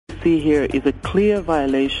see here is a clear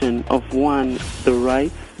violation of, one, the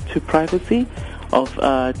rights to privacy of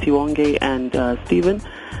Tiwonge and Stephen,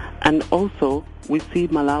 and also we see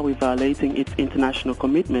Malawi violating its international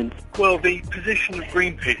commitments. Well, the position of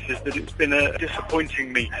Greenpeace is that it's been a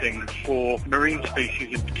disappointing meeting for marine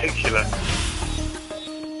species in particular.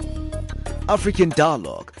 African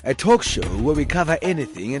Dialogue, a talk show where we cover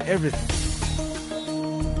anything and everything.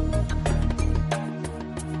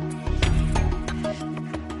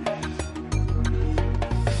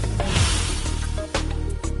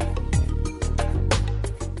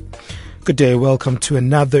 Good day, welcome to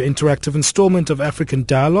another interactive installment of African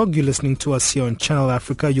Dialogue. You're listening to us here on Channel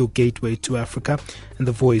Africa, your gateway to Africa and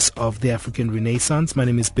the voice of the African Renaissance. My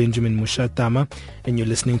name is Benjamin Mushatama, and you're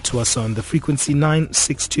listening to us on the frequency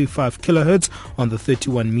 9625 kilohertz on the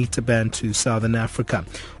 31 meter band to Southern Africa.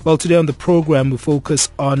 Well, today on the program, we focus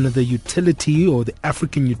on the utility or the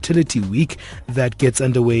African Utility Week that gets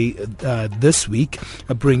underway this week,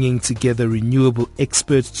 bringing together renewable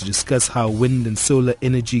experts to discuss how wind and solar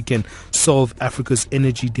energy can solve Africa's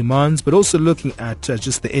energy demands, but also looking at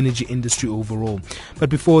just the energy industry overall. But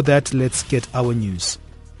before that, let's get our news.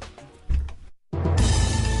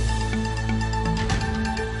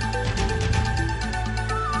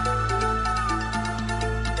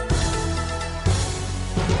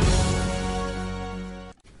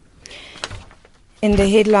 In the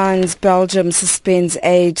headlines, Belgium suspends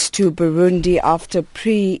aid to Burundi after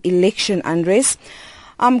pre-election unrest.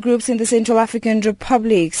 Armed groups in the Central African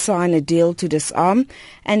Republic sign a deal to disarm,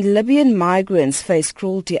 and Libyan migrants face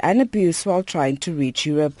cruelty and abuse while trying to reach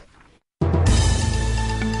Europe.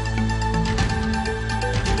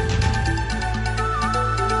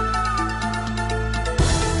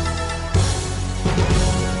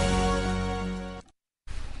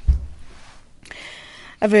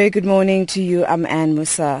 A very good morning to you. I'm Anne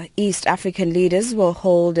Musa. East African leaders will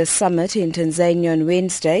hold a summit in Tanzania on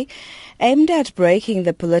Wednesday aimed at breaking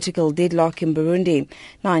the political deadlock in Burundi.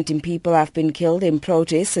 19 people have been killed in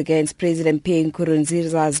protests against President Pierre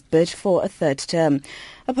Nkurunziza's bid for a third term.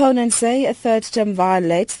 Opponents say a third term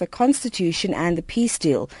violates the constitution and the peace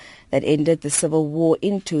deal that ended the civil war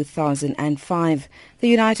in 2005. The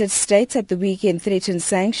United States at the weekend threatened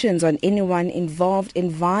sanctions on anyone involved in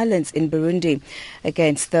violence in Burundi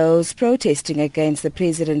against those protesting against the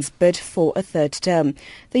president's bid for a third term.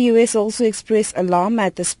 The U.S. also expressed alarm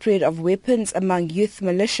at the spread of weapons among youth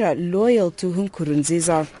militia loyal to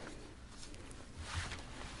Nkurunziza.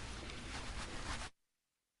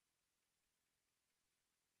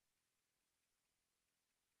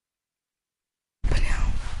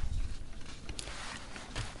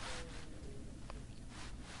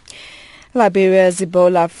 Liberia is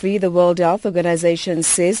Ebola-free. The World Health Organization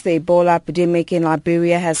says the Ebola epidemic in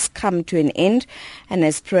Liberia has come to an end and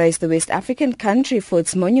has praised the West African country for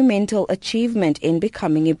its monumental achievement in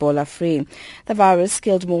becoming Ebola-free. The virus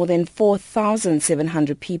killed more than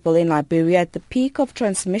 4,700 people in Liberia at the peak of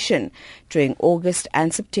transmission during August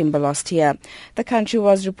and September last year. The country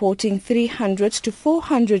was reporting 300 to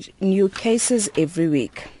 400 new cases every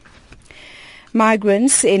week.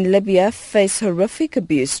 Migrants in Libya face horrific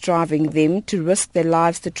abuse, driving them to risk their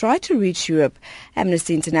lives to try to reach Europe.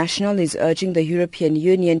 Amnesty International is urging the European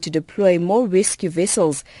Union to deploy more rescue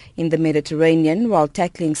vessels in the Mediterranean while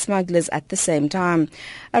tackling smugglers at the same time.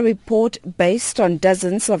 A report based on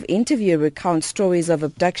dozens of interviews recounts stories of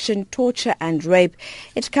abduction, torture and rape.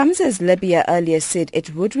 It comes as Libya earlier said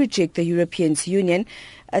it would reject the European Union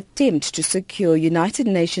attempt to secure United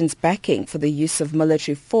Nations backing for the use of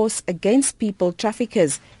military force against people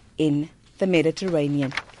traffickers in the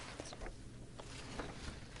Mediterranean.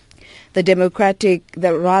 The Democracy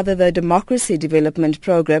Development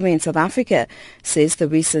Program in South Africa says the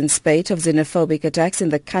recent spate of xenophobic attacks in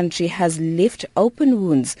the country has left open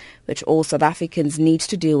wounds which all South Africans need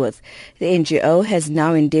to deal with. The NGO has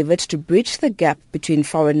now endeavoured to bridge the gap between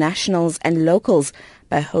foreign nationals and locals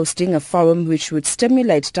by hosting a forum which would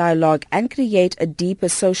stimulate dialogue and create a deeper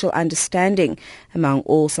social understanding among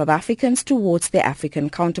all South Africans towards their African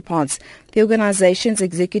counterparts. The organization's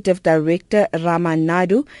executive director, Rama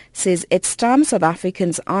Naidu, says it's time South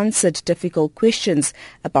Africans answered difficult questions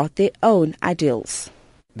about their own ideals.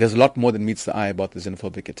 There's a lot more than meets the eye about the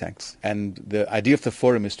xenophobic attacks. And the idea of the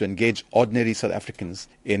forum is to engage ordinary South Africans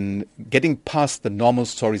in getting past the normal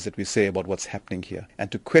stories that we say about what's happening here and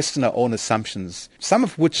to question our own assumptions, some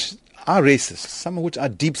of which are racist, some of which are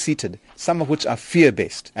deep-seated, some of which are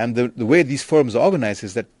fear-based. And the way these forums are organized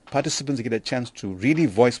is that participants get a chance to really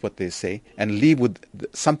voice what they say and leave with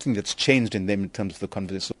something that's changed in them in terms of the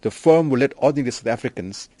conversation. So the forum will let ordinary South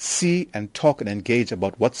Africans see and talk and engage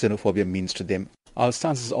about what xenophobia means to them. Our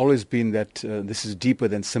stance has always been that this is deeper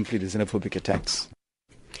than simply the xenophobic attacks.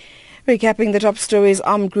 Recapping the top stories,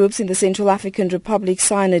 armed groups in the Central African Republic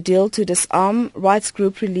sign a deal to disarm. Rights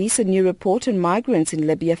group release a new report on migrants in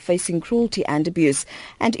Libya facing cruelty and abuse.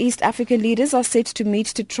 And East African leaders are set to meet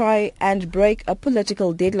to try and break a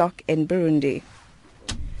political deadlock in Burundi.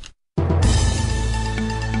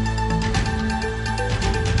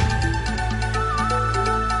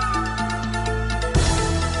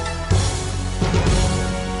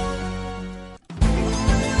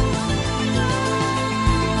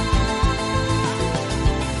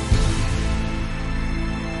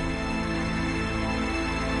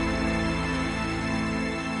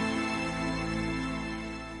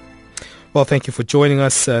 Well, thank you for joining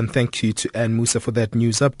us, and thank you to Anne Musa for that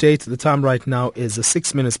news update. The time right now is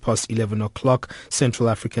 6 minutes past 11 o'clock Central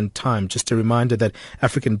African time. Just a reminder that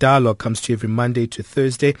African Dialogue comes to you every Monday to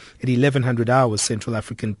Thursday at 1100 hours Central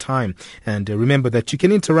African time. And remember that you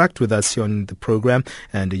can interact with us here on the program,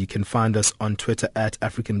 and you can find us on Twitter at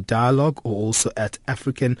African Dialogue, or also at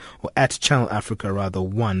Channel Africa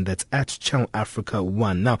 1. That's at Channel Africa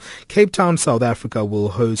 1. Now, Cape Town, South Africa will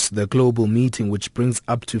host the global meeting, which brings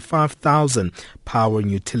up to 5,000 power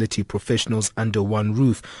and utility professionals under one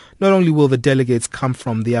roof. Not only will the delegates come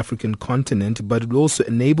from the African continent, but it will also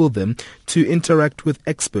enable them to interact with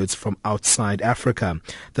experts from outside Africa.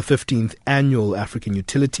 The 15th annual African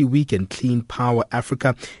Utility Week and Clean Power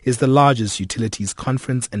Africa is the largest utilities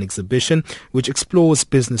conference and exhibition, which explores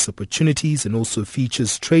business opportunities and also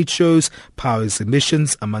features trade shows, power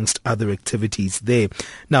exhibitions, amongst other activities there.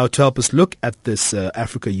 Now, to help us look at this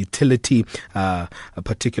Africa Utility a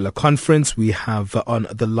particular conference, we have on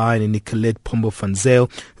the line Nicolette Pombo van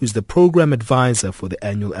Zyl, who's the program advisor for the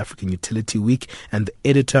annual African Utility Week and the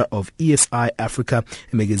editor of ESI-Africa,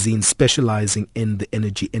 a magazine specializing in the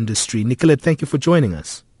energy industry. Nicolette, thank you for joining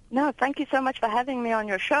us. No, thank you so much for having me on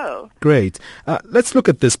your show. Great. Let's look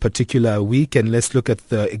at this particular week, and let's look at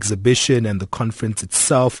the exhibition and the conference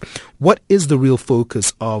itself. What is the real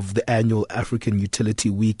focus of the annual African Utility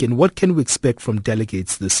Week, and what can we expect from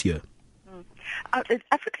delegates this year?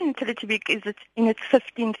 African Utility Week is in its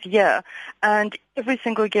 15th year, and every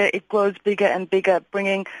single year it grows bigger and bigger,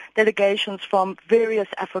 bringing delegations from various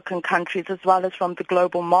African countries as well as from the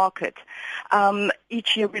global market.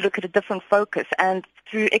 Each year we look at a different focus, and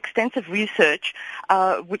through extensive research,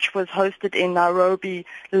 which was hosted in Nairobi,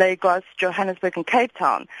 Lagos, Johannesburg, and Cape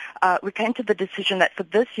Town, we came to the decision that for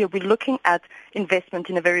this year we're looking at investment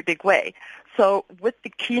in a very big way. So with the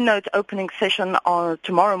keynote opening session on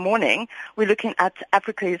tomorrow morning, we're looking at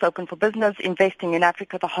Africa is open for business, investing in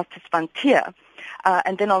Africa, the hottest frontier.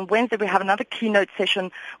 And then on Wednesday, we have another keynote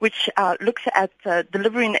session which looks at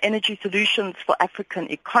delivering energy solutions for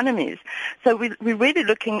African economies. So we're really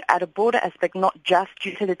looking at a broader aspect, not just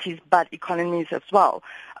utilities, but economies as well.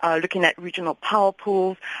 Looking at regional power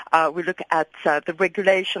pools, we look at the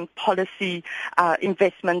regulation, policy,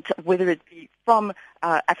 investment, whether it be from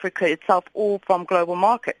Africa itself or from global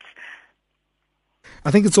markets.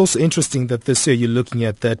 I think it's also interesting that this year you're looking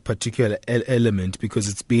at that particular element, because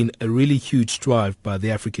it's been a really huge drive by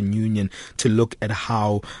the African Union to look at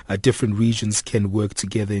how different regions can work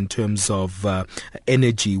together in terms of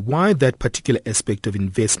energy. Why that particular aspect of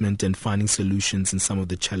investment and finding solutions in some of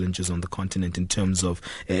the challenges on the continent in terms of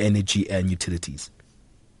energy and utilities?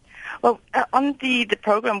 Well, on the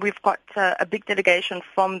program, we've got a big delegation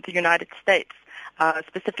from the United States.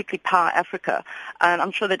 Specifically Power Africa. And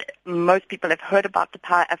I'm sure that most people have heard about the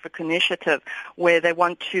Power Africa initiative, where they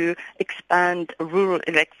want to expand rural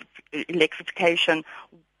electrification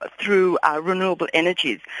through renewable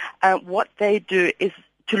energies. What they do is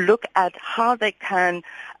to look at how they can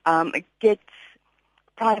get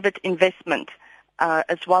private investment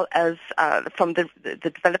as well as from the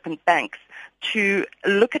development banks to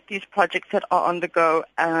look at these projects that are on the go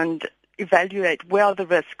and evaluate where are the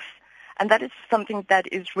risks. And that is something that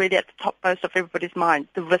is really at the topmost of everybody's mind,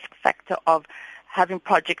 the risk factor of having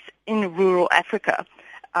projects in rural Africa.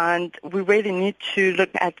 And we really need to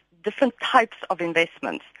look at different types of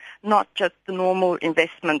investments, not just the normal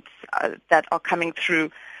investments that are coming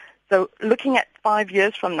through. So looking at 5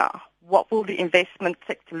 years from now, what will the investment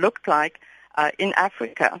sector look like in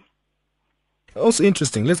Africa? Also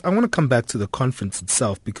interesting. I want to come back to the conference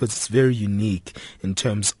itself, because it's very unique in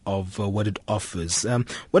terms of what it offers.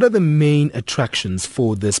 What are the main attractions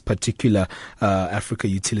for this particular Africa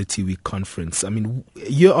Utility Week conference? I mean,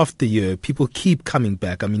 year after year, people keep coming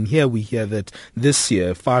back. I mean, here we hear that this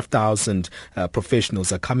year 5,000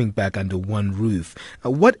 professionals are coming back under one roof.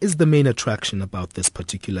 What is the main attraction about this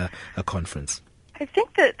particular conference? I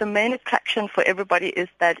think that the main attraction for everybody is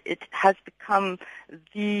that it has become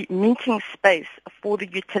the meeting space for the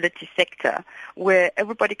utility sector, where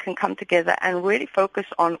everybody can come together and really focus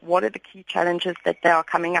on what are the key challenges that they are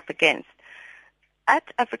coming up against. At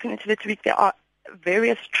African Utility Week, there are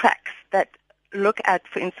various tracks that look at,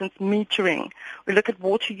 for instance, metering. We look at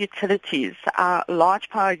water utilities, large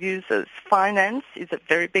power users. Finance is a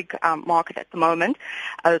very big market at the moment.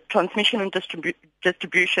 Transmission and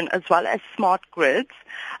distribution, as well as smart grids,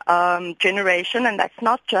 generation, and that's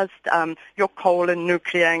not just your coal and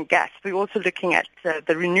nuclear and gas. We're also looking at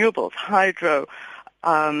the renewables, hydro,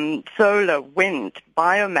 solar, wind,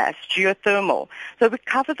 biomass, geothermal. So we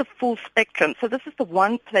cover the full spectrum. So this is the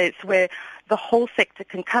one place where the whole sector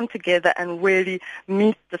can come together and really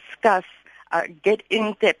meet, discuss, get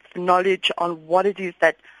in-depth knowledge on what it is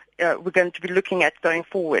that we're going to be looking at going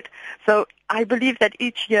forward. So I believe that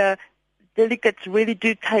each year delegates really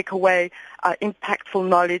do take away impactful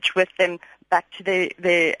knowledge with them back to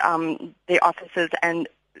their offices, and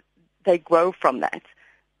they grow from that.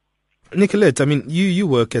 Nicolette, I mean, you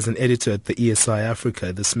work as an editor at the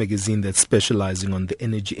ESI-Africa, this magazine that's specializing on the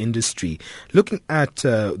energy industry. Looking at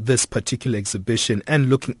this particular exhibition and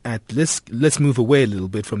looking at, let's move away a little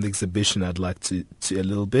bit from the exhibition, I'd like to a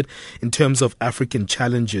little bit, in terms of African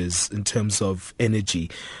challenges, in terms of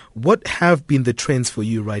energy. What have been the trends for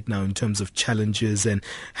you right now in terms of challenges, and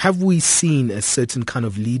have we seen a certain kind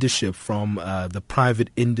of leadership from the private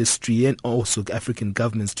industry and also African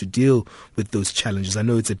governments to deal with those challenges? I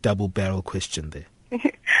know it's a double-barrel question there.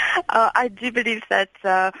 I do believe that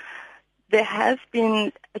there has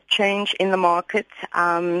been a change in the market,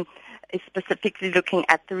 specifically looking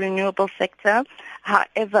at the renewable sector.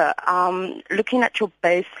 However, looking at your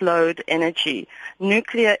base load energy,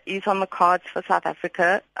 nuclear is on the cards for South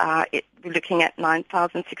Africa. We're looking at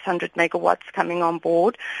 9,600 megawatts coming on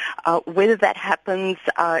board. Whether that happens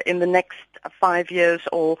in the next 5 years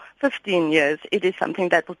or 15 years, it is something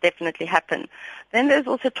that will definitely happen. Then there's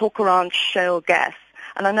also talk around shale gas.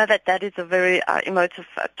 And I know that that is a very emotive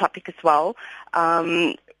topic as well,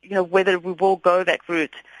 whether we will go that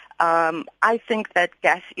route. I think that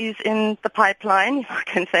gas is in the pipeline, if I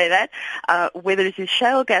can say that. Whether it is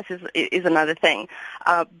shale gas is another thing,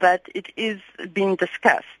 but it is being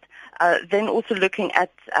discussed. Then also looking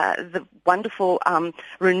at the wonderful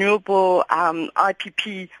renewable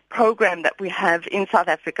IPP program that we have in South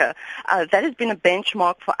Africa. That has been a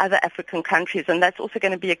benchmark for other African countries, and that's also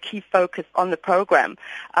going to be a key focus on the program.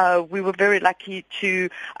 We were very lucky to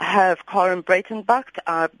have Karen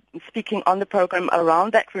Breitenbach speaking on the program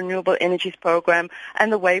around that renewable energies program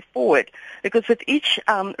and the way forward. Because with each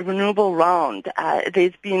renewable round,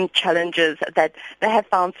 there's been challenges that they have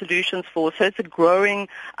found solutions for. So it's a growing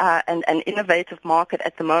and an innovative market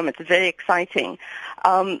at the moment. It's very exciting.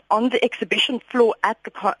 On the exhibition floor at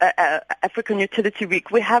the African Utility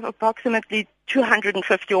Week, we have approximately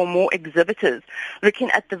 250 or more exhibitors looking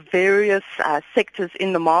at the various sectors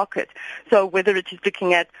in the market. So whether it is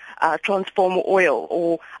looking at transformer oil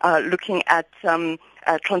or looking at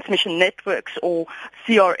transmission networks or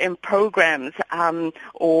CRM programs,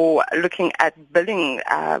 or looking at billing,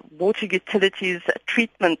 water utilities,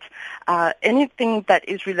 treatment, anything that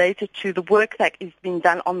is related to the work that is being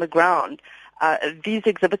done on the ground. These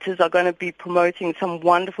exhibitors are going to be promoting some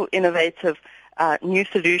wonderful, innovative new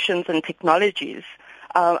solutions and technologies.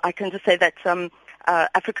 I can just say that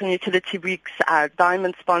African Utility Week's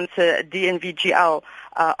diamond sponsor, DNVGL,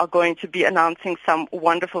 are going to be announcing some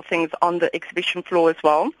wonderful things on the exhibition floor as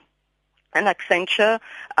well. And Accenture,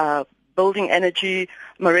 Building Energy,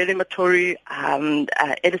 Melusi Maposa,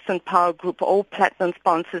 Edison Power Group, all platinum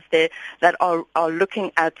sponsors there that are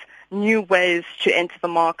looking at new ways to enter the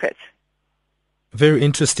market. Very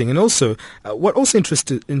interesting. And also, what also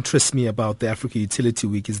interests me about the Africa Utility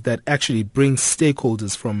Week is that actually brings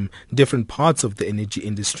stakeholders from different parts of the energy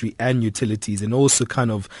industry and utilities, and also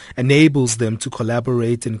kind of enables them to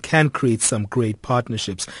collaborate and can create some great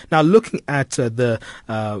partnerships. Now, looking at the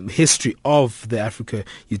history of the Africa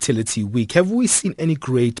Utility Week, have we seen any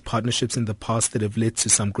great partnerships in the past that have led to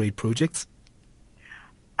some great projects?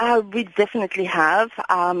 We definitely have.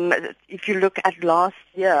 If you look at last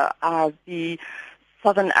year, the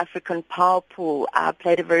Southern African Power Pool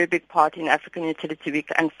played a very big part in African Utility Week,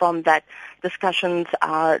 and from that, discussions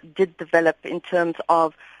did develop in terms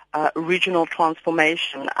of regional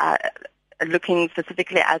transformation, looking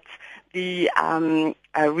specifically at the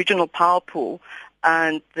regional power pool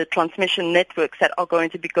and the transmission networks that are going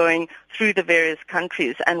to be going through the various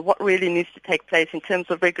countries, and what really needs to take place in terms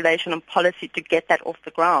of regulation and policy to get that off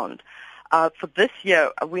the ground. For this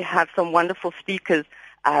year, we have some wonderful speakers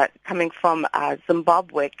coming from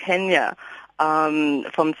Zimbabwe, Kenya,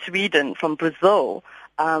 from Sweden, from Brazil.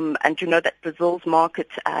 And you know that Brazil's market,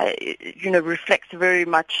 reflects very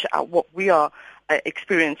much what we are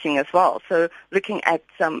experiencing as well. So looking at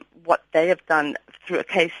what they have done through a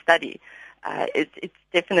case study, it's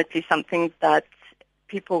definitely something that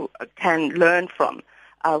people can learn from.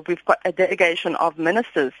 We've got a delegation of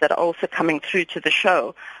ministers that are also coming through to the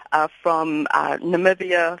show from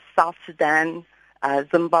Namibia, South Sudan,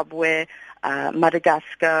 Zimbabwe,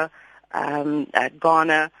 Madagascar,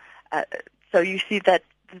 Ghana. So you see that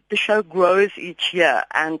the show grows each year,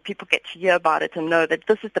 and people get to hear about it and know that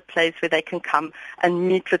this is the place where they can come and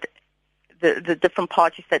meet with the different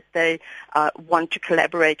parties that they want to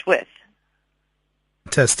collaborate with.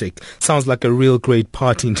 Fantastic. Sounds like a real great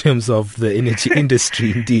party in terms of the energy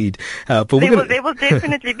industry indeed. There will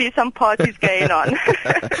definitely be some parties going on.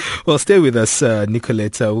 Well, stay with us,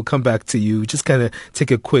 Nicolette. We'll come back to you. Just kind of take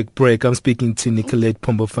a quick break. I'm speaking to Nicolette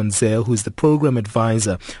Pombo van Zyl, who's the program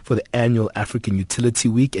advisor for the annual African Utility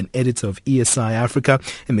Week and editor of ESI-Africa,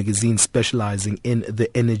 a magazine specializing in the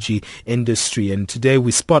energy industry. And today we're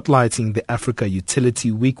spotlighting the Africa Utility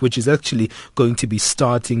Week, which is actually going to be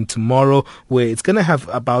starting tomorrow, where it's going to have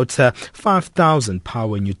about 5,000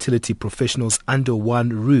 power and utility professionals under one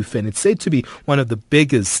roof, and it's said to be one of the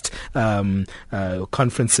biggest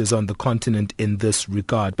conferences on the continent in this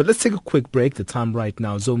regard. But let's take a quick break. The time right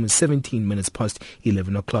now is almost 17 minutes past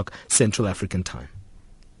 11 o'clock Central African time.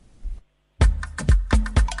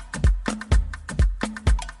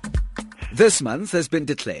 This month has been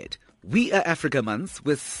declared We Are Africa Month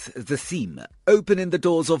with the theme Opening the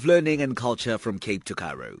Doors of Learning and Culture from Cape to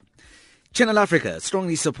Cairo. Channel Africa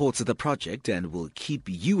strongly supports the project and will keep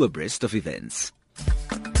you abreast of events.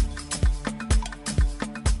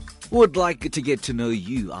 Would like to get to know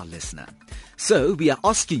you, our listener. So we are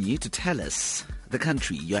asking you to tell us the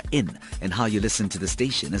country you're in and how you listen to the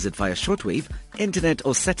station. Is it via shortwave, internet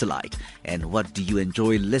or satellite? And what do you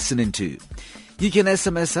enjoy listening to? You can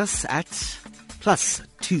SMS us at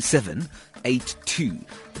 +27 82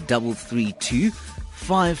 332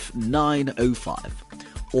 5905.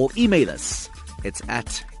 Or email us. It's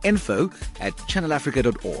at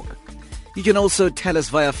info@channelafrica.org. You can also tell us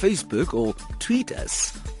via Facebook or tweet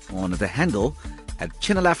us on the handle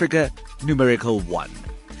 @ChannelAfrica1.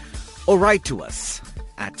 Or write to us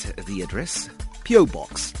at the address PO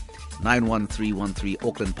Box 91313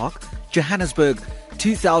 Auckland Park, Johannesburg,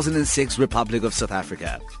 2006, Republic of South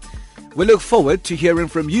Africa. We look forward to hearing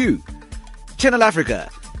from you. Channel Africa,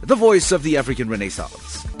 the voice of the African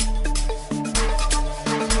Renaissance.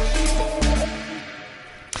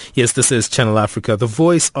 Yes, this is Channel Africa, the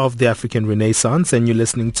voice of the African Renaissance, and you're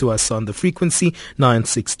listening to us on the frequency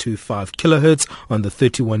 9625 kilohertz on the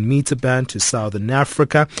 31 meter band to Southern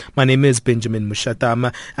Africa. My name is Benjamin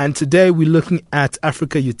Mushatama, and today we're looking at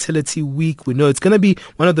Africa Utility Week. We know it's going to be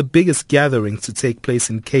one of the biggest gatherings to take place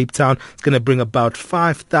in Cape Town. It's going to bring about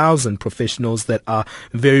 5,000 professionals that are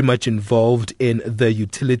very much involved in the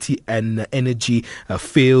utility and energy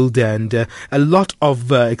field, and a lot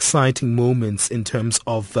of exciting moments in terms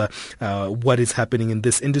of what is happening in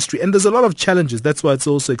this industry. And there's a lot of challenges. That's why it's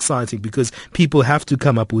also exciting, because people have to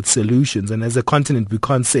come up with solutions. And as a continent, we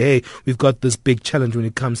can't say, hey, we've got this big challenge when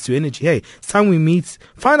it comes to energy. Hey, it's time we meet,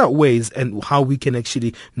 find out ways and how we can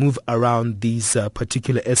actually move around these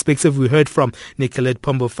particular aspects. If we heard from Nicolette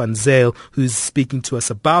Pombo van Zyl, who's speaking to us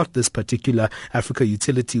about this particular Africa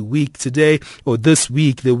Utility Week today, or this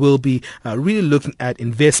week, they will be really looking at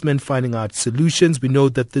investment, finding out solutions. We know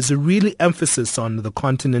that there's a really emphasis on the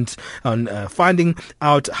continent on finding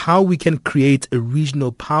out how we can create a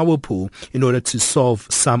regional power pool in order to solve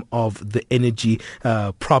some of the energy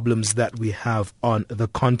problems that we have on the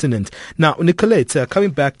continent. Now, Nicolette,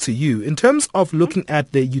 coming back to you, in terms of looking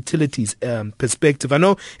at the utilities perspective, I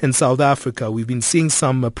know in South Africa we've been seeing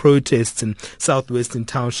some protests in southwestern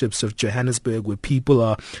townships of Johannesburg, where people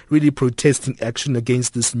are really protesting action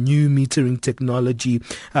against this new metering technology,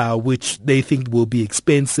 which they think will be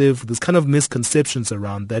expensive. There's kind of misconceptions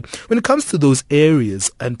around that. When it comes to those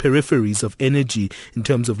areas and peripheries of energy, in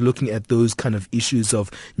terms of looking at those kind of issues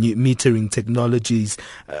of new metering technologies,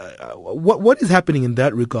 what is happening in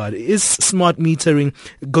that regard? Is smart metering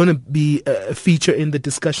going to be a feature in the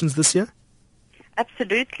discussions this year?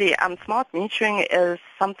 Absolutely. Smart metering is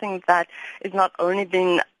something that is not only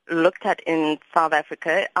being looked at in South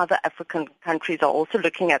Africa. Other African countries are also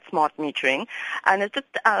looking at smart metering. And it's just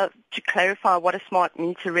to clarify what a smart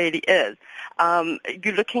meter really is.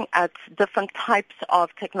 You're looking at different types of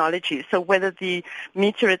technology. So whether the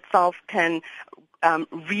meter itself can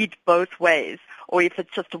read both ways, or if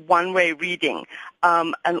it's just a one-way reading,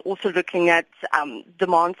 and also looking at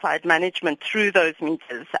demand-side management through those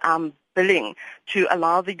meters, billing to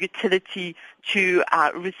allow the utility to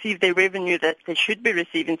receive their revenue that they should be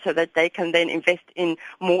receiving so that they can then invest in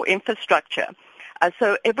more infrastructure.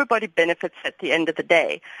 So everybody benefits at the end of the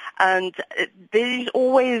day. And there is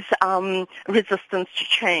always resistance to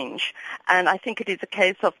change. And I think it is a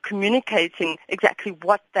case of communicating exactly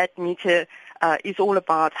what that meter is all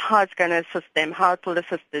about, how it's going to assist them, how it will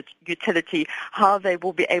assist the utility, how they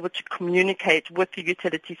will be able to communicate with the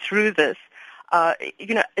utility through this.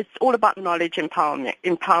 It's all about knowledge empowerment,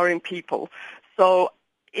 empowering people. So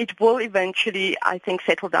it will eventually, I think,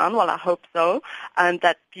 settle down. Well, I hope so, and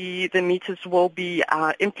that the meters will be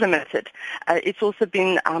implemented. It's also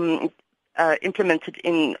been implemented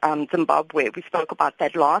in Zimbabwe. We spoke about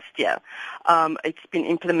that last year. It's been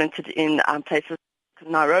implemented in places like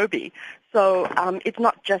Nairobi. So it's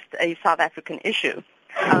not just a South African issue.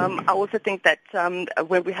 I also think that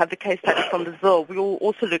when we have the case study from Brazil, we will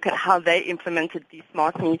also look at how they implemented these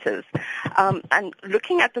smart meters. And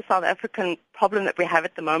looking at the South African problem that we have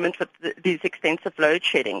at the moment with these extensive load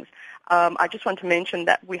sheddings, I just want to mention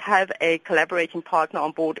that we have a collaborating partner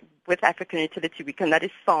on board with African Utility Week, and that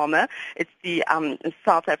is SAMA. It's the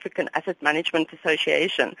South African Asset Management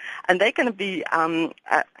Association. And they're going to be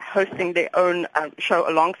hosting their own show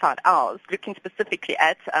alongside ours, looking specifically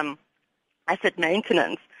at asset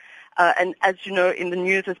maintenance. And as you know, in the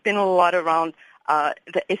news, there's been a lot around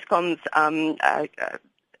the ESCOM's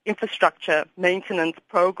infrastructure maintenance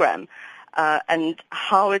program and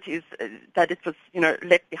how it is that it was,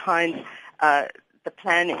 left behind the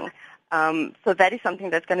planning. So that is something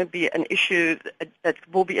that's going to be an issue that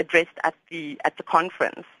will be addressed at the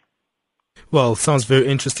conference. Well, sounds very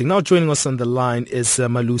interesting. Now joining us on the line is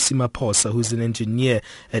Melusi Maposa, who's an engineer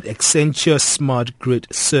at Accenture Smart Grid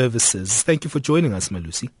Services. Thank you for joining us,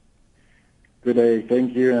 Melusi. Good day.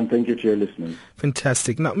 Thank you, and thank you to your listeners.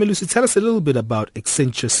 Fantastic. Now, Melusi, tell us a little bit about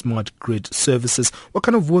Accenture Smart Grid Services. What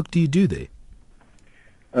kind of work do you do there?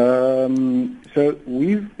 So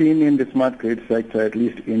we've been in the smart grid sector, at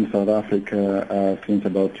least in South Africa, since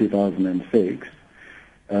about 2006.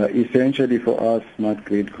 Essentially for us, smart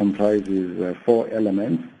grid comprises 4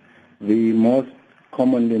 elements. The most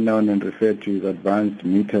commonly known and referred to is advanced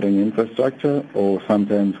metering infrastructure, or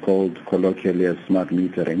sometimes called colloquially as smart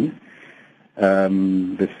metering.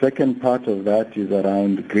 The second part of that is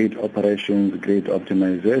around grid operations, grid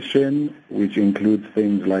optimization, which includes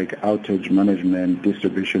things like outage management,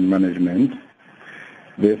 distribution management.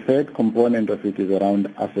 The third component of it is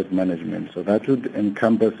around asset management. So that would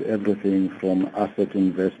encompass everything from asset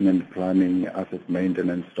investment planning, asset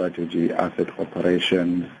maintenance strategy, asset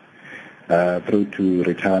operations, through to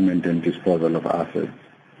retirement and disposal of assets.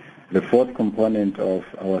 The fourth component of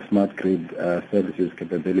our smart grid services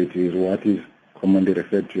capability is what is commonly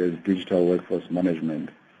referred to as digital workforce management.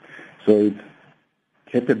 So it's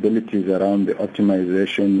capabilities around the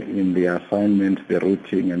optimization in the assignment, the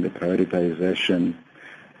routing, and the prioritization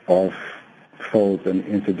of faults and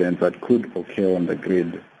incidents that could occur on the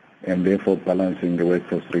grid, and therefore balancing the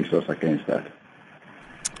workforce resource against that.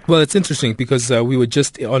 Well, it's interesting because we were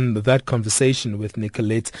just on that conversation with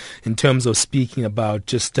Nicolette in terms of speaking about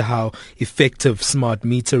just how effective smart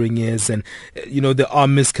metering is. And, there are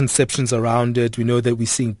misconceptions around it. We know that we're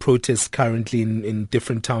seeing protests currently in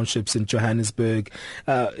different townships in Johannesburg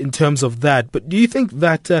in terms of that. But do you think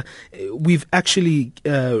that we've actually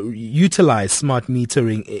utilized smart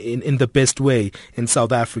metering in the best way in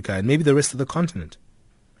South Africa and maybe the rest of the continent?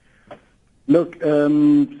 Look,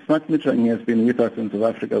 smart metering has been with us in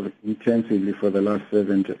South Africa intensively for the last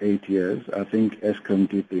 7 to 8 years. I think ESCOM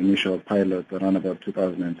did the initial pilot around about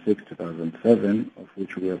 2006, 2007, of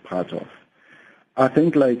which we were part of. I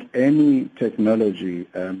think like any technology,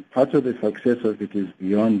 part of the success of it is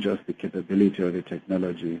beyond just the capability of the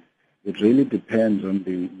technology. It really depends on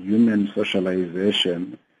the human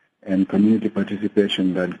socialization and community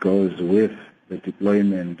participation that goes with the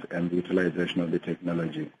deployment and the utilization of the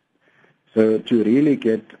technology. So to really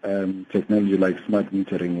get technology like smart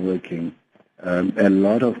metering working, a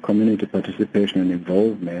lot of community participation and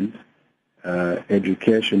involvement,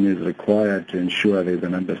 education is required to ensure there's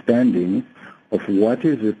an understanding of what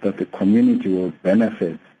is it that the community will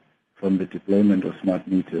benefit from the deployment of smart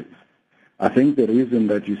meters. I think the reason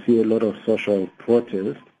that you see a lot of social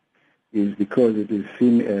protest is because it is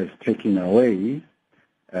seen as taking away,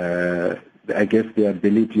 I guess, the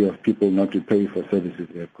ability of people not to pay for services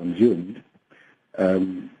they have consumed.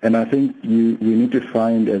 And I think we need to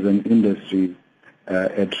find as an industry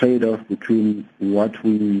a trade-off between what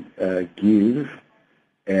we give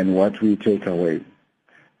and what we take away.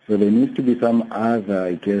 So there needs to be some other,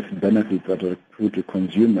 I guess, benefits that are accrued to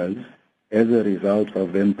consumers as a result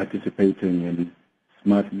of them participating in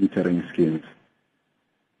smart metering schemes.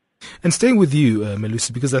 And staying with you,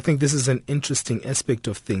 Melusi, because I think this is an interesting aspect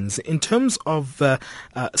of things. In terms of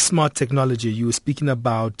smart technology, you were speaking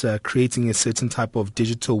about creating a certain type of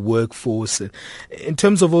digital workforce. In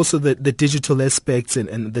terms of also the digital aspects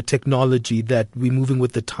and the technology that we're moving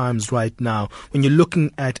with the times right now, when you're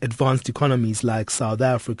looking at advanced economies like South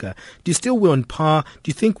Africa, do you still we're on par? Do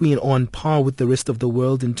you think we're on par with the rest of the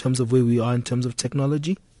world in terms of where we are in terms of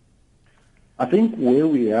technology? I think where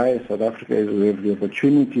we are in South Africa is we have the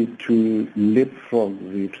opportunity to leapfrog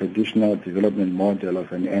the traditional development model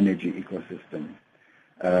of an energy ecosystem.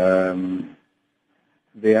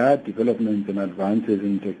 There are developments and advances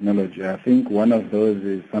in technology. I think one of those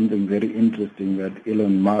is something very interesting that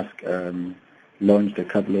Elon Musk launched a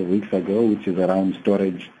couple of weeks ago, which is around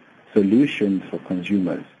storage solutions for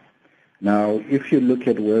consumers. Now, if you look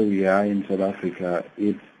at where we are in South Africa,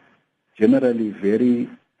 it's generally very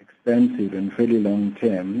expensive and fairly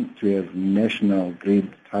long-term to have national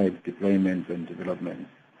grid-type deployments and developments.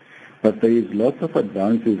 But there is lots of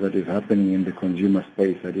advances that is happening in the consumer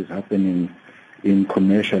space, that is happening in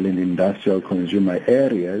commercial and industrial consumer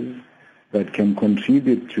areas that can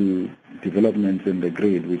contribute to developments in the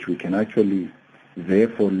grid, which we can actually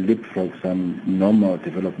therefore leapfrog some normal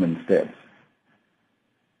development steps.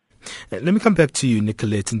 Let me come back to you,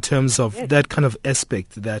 Nicolette, in terms of that kind of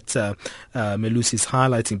aspect that Melusi is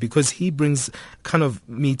highlighting, because he brings kind of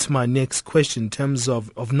me to my next question in terms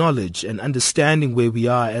of knowledge and understanding where we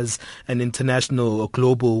are as an international or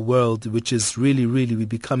global world, which is really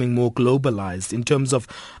becoming more globalized in terms of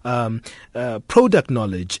product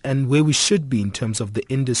knowledge and where we should be in terms of the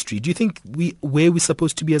industry. Do you think where we're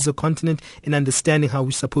supposed to be as a continent in understanding how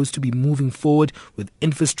we're supposed to be moving forward with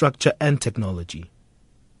infrastructure and technology?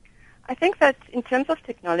 I think that in terms of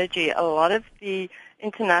technology, a lot of the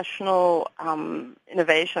international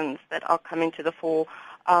innovations that are coming to the fore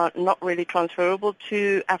are not really transferable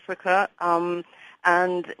to Africa,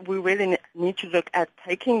 and we really need to look at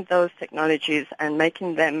taking those technologies and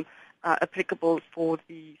making them applicable for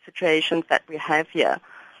the situations that we have here.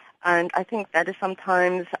 And I think that is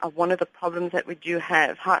sometimes one of the problems that we do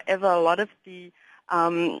have. However, a lot of the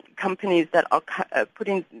companies that are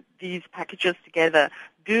putting these packages together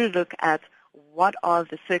do look at what are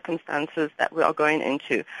the circumstances that we are going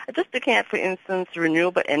into. Just looking at, for instance,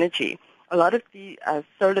 renewable energy, a lot of the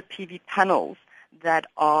solar PV panels that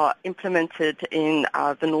are implemented in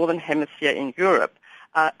the Northern Hemisphere in Europe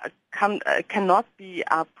cannot be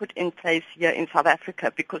put in place here in South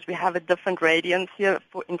Africa because we have a different radiance here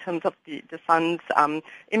in terms of the sun's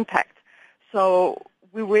impact. So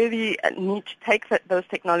we really need to take those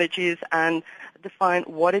technologies and define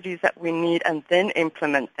what it is that we need and then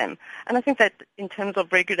implement them. And I think that in terms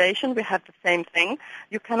of regulation, we have the same thing.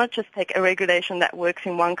 You cannot just take a regulation that works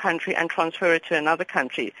in one country and transfer it to another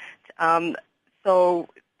country. So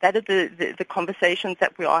that is the conversations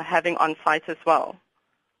that we are having on site as well.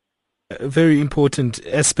 A very important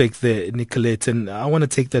aspect there, Nicolette, and I want to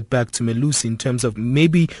take that back to Melusi in terms of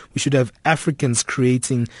maybe we should have Africans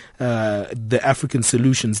creating the African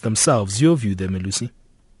solutions themselves. Your view there, Melusi?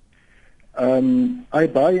 I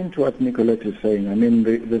buy into what Nicolette is saying. I mean,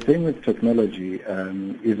 the thing with technology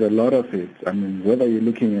is a lot of it. I mean, whether you're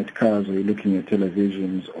looking at cars or you're looking at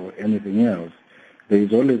televisions or anything else, there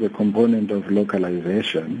is always a component of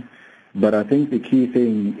localization. But I think the key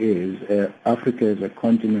thing is Africa as a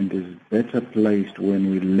continent is better placed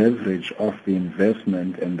when we leverage off the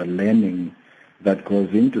investment and the learning that goes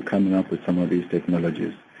into coming up with some of these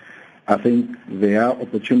technologies. I think there are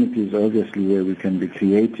opportunities, obviously, where we can be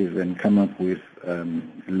creative and come up with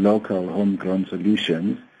local homegrown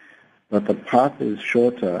solutions, but the path is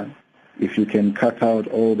shorter if you can cut out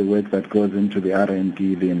all the work that goes into the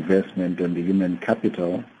R&D, the investment, and the human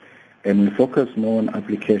capital, and we focus more on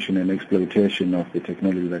application and exploitation of the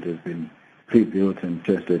technology that has been pre-built and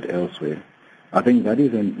tested elsewhere. I think that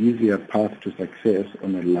is an easier path to success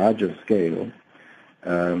on a larger scale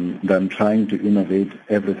than trying to innovate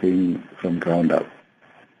everything from ground up.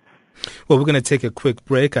 Well, we're going to take a quick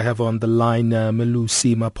break. I have on the line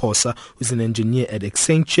Melusi Maposa, who's an engineer at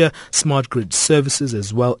Accenture Smart Grid Services,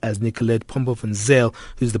 as well as Nicolette Pombo van Zyl,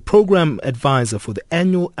 who's the program advisor for the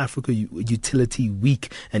annual Africa Utility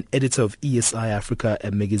Week and editor of ESI-Africa, a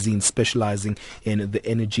magazine specializing in the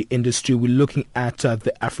energy industry. We're looking at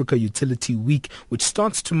the Africa Utility Week, which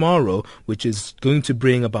starts tomorrow, which is going to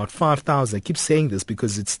bring about 5,000. I keep saying this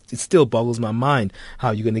because it still boggles my mind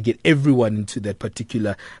how you're going to get everyone into that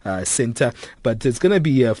particular center but there's going to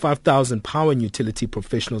be 5,000 power and utility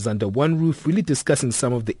professionals under one roof, really discussing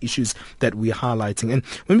some of the issues that we're highlighting. And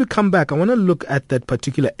when we come back, I want to look at that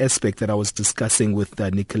particular aspect that I was discussing with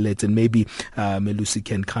Nicolette, and maybe Melusi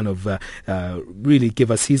can kind of really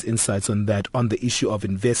give us his insights on that, on the issue of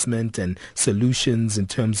investment and solutions in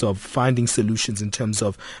terms of finding solutions in terms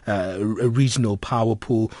of a regional power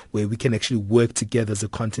pool where we can actually work together as a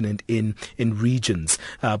continent in regions.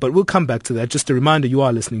 But we'll come back to that. Just a reminder, you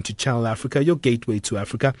are listening to Channel Africa, your gateway to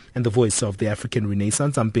Africa and the voice of the African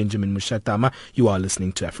Renaissance. I'm Benjamin Mushatama. You are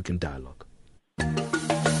listening to African Dialogue.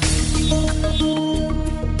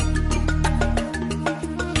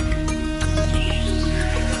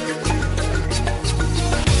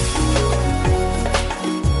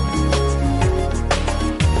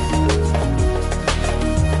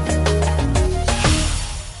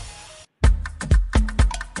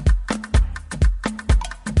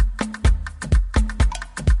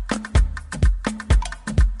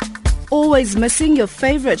 Always missing your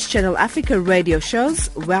favorite Channel Africa radio shows?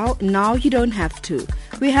 Well, now you don't have to.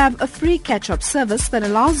 We have a free catch-up service that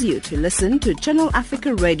allows you to listen to Channel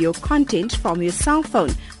Africa radio content from your cell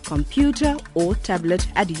phone, computer or tablet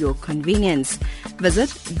at your convenience. Visit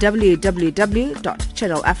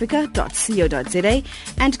www.channelafrica.co.za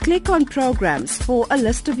and click on programs for a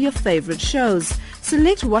list of your favorite shows.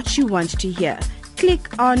 Select what you want to hear.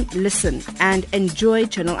 Click on Listen and enjoy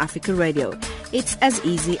Channel Africa Radio. It's as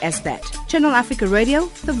easy as that. Channel Africa Radio,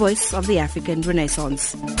 the voice of the African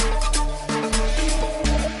Renaissance.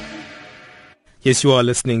 Yes, you are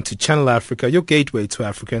listening to Channel Africa, your gateway to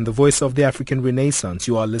Africa and the voice of the African Renaissance.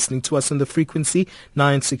 You are listening to us on the frequency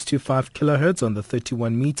 9625 kilohertz on the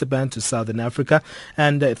 31 meter band to Southern Africa.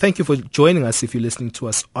 And thank you for joining us if you're listening to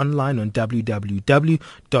us online on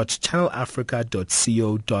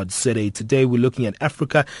www.channelafrica.co.za. Today we're looking at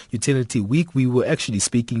Africa Utility Week. We were actually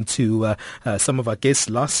speaking to some of our guests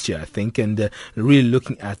last year, I think, and really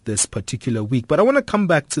looking at this particular week. But I want to come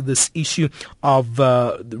back to this issue of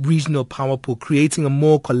the regional power pool, creating a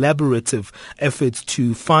more collaborative effort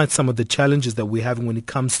to fight some of the challenges that we're having when it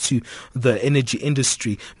comes to the energy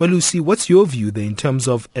industry. Melusi, what's your view there in terms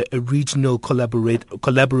of a regional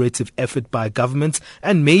collaborative effort by governments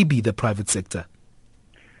and maybe the private sector?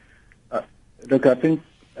 Look, I think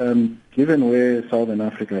given where Southern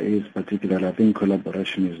Africa is particularly, I think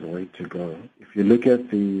collaboration is the way to go. If you look at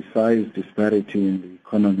the size disparity in the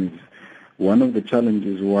economies, one of the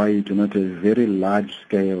challenges why you do not have very large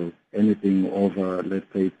scale, anything over, let's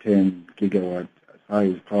say, 10 gigawatt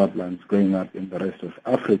size power plants going up in the rest of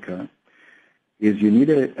Africa, is you need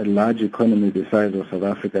a large economy the size of South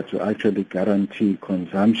Africa to actually guarantee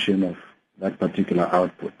consumption of that particular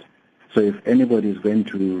output. So if anybody is going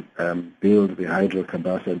to build the hydro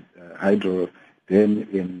dam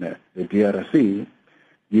in the DRC,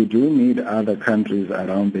 you do need other countries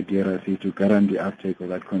around the DRC to guarantee the uptake of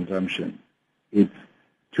that consumption. It's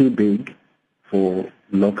too big for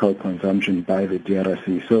local consumption by the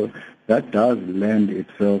DRC. So that does lend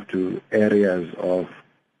itself to areas of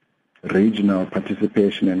regional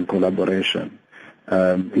participation and collaboration.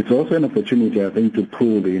 It's also an opportunity, I think, to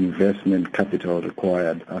pool the investment capital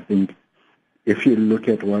required. I think if you look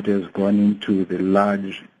at what has gone into the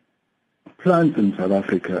large plants in South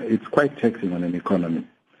Africa, it's quite taxing on an economy.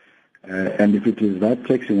 And if it is that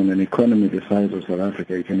taxing on an economy the size of South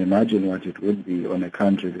Africa, you can imagine what it would be on a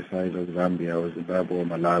country the size of Zambia or Zimbabwe or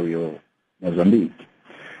Malawi or Mozambique.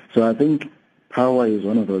 So I think power is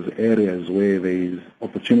one of those areas where there is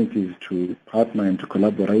opportunities to partner and to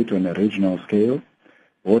collaborate on a regional scale,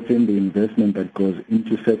 both in the investment that goes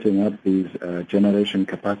into setting up these generation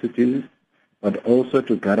capacities, but also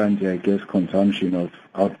to guarantee, I guess, consumption of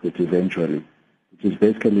output eventually, which is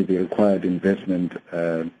basically the required investment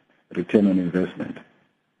return on investment.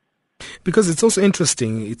 Because it's also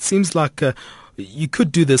interesting, it seems like you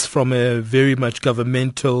could do this from a very much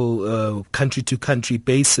governmental country-to-country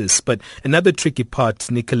basis. But another tricky part,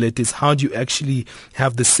 Nicolette, is how do you actually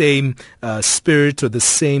have the same spirit or the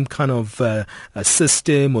same kind of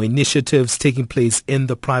system or initiatives taking place in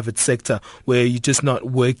the private sector, where you're just not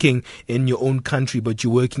working in your own country, but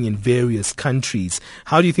you're working in various countries.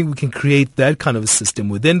 How do you think we can create that kind of a system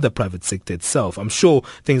within the private sector itself? I'm sure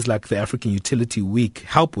things like the African Utility Week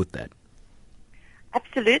help with that.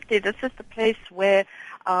 Absolutely. This is the place where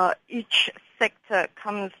each sector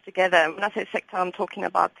comes together. When I say sector, I'm talking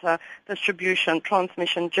about distribution,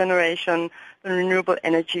 transmission, generation, the renewable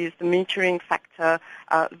energies, the metering factor,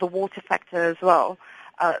 the water factor as well,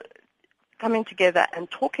 coming together and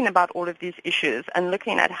talking about all of these issues and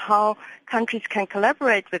looking at how countries can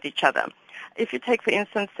collaborate with each other. If you take, for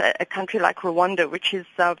instance, a country like Rwanda, which is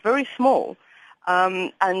very small,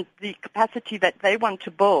 and the capacity that they want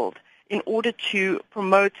to build in order to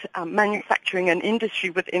promote manufacturing and industry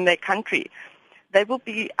within their country, they will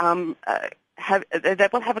be they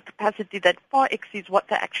will have a capacity that far exceeds what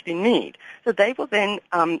they actually need. So they will then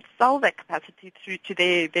sell that capacity through to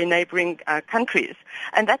their neighboring countries.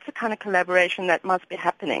 And that's the kind of collaboration that must be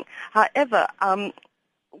happening. However,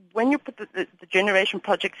 when you put the generation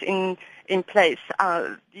projects in place,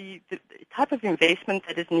 the type of investment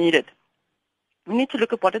that is needed, we need to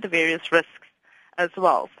look at what are the various risks as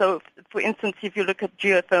well. So, for instance, if you look at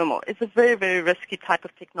geothermal, it's a very, very risky type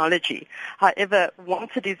of technology. However,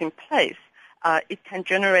 once it is in place, it can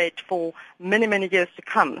generate for many, many years to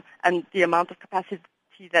come, and the amount of capacity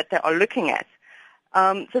that they are looking at.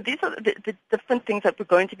 So these are the different things that we're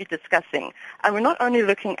going to be discussing. And we're not only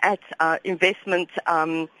looking at investment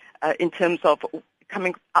in terms of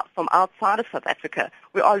coming up from outside of South Africa,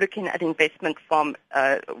 we are looking at investment from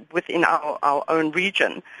within our own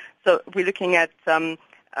region. So we're looking at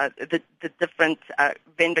the different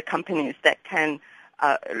vendor companies that can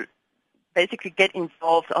basically get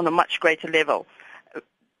involved on a much greater level.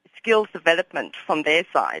 Skills development from their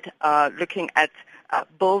side, looking at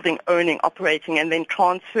building, owning, operating, and then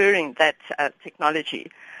transferring that technology.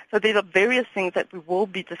 So there are various things that we will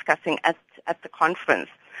be discussing at the conference.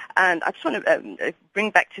 And I just want to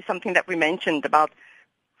bring back to something that we mentioned about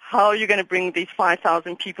how you're going to bring these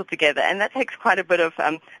 5,000 people together. And that takes quite a bit of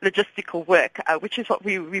logistical work, which is what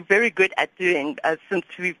we're very good at doing since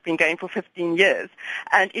we've been going for 15 years.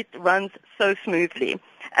 And it runs so smoothly.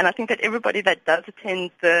 And I think that everybody that does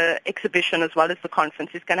attend the exhibition as well as the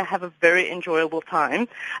conference is going to have a very enjoyable time.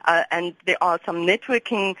 And there are some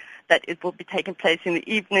networking that it will be taking place in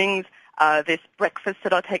the evenings. There's breakfasts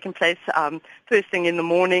that are taking place first thing in the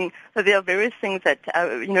morning. So there are various things that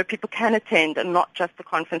people can attend, and not just the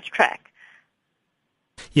conference track.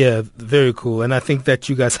 Yeah, very cool. And I think that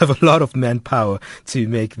you guys have a lot of manpower to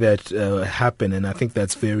make that happen. And I think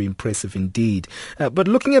that's very impressive indeed. But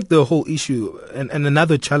looking at the whole issue, and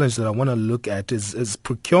another challenge that I want to look at is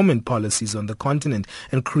procurement policies on the continent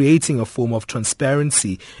and creating a form of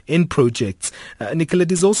transparency in projects.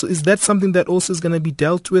 Nicolette, is that something that also is going to be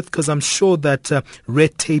dealt with? Because I'm sure that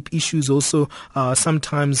red tape issues also are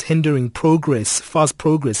sometimes hindering fast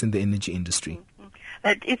progress in the energy industry.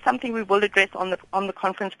 That is something we will address on the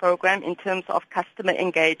conference program in terms of customer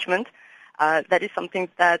engagement. That is something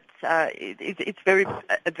that it's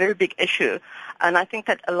a very big issue, and I think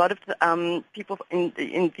that a lot of the, people in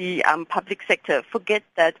the public sector forget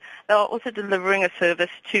that they are also delivering a service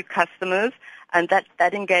to customers, and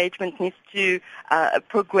that engagement needs to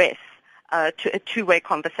progress to a two-way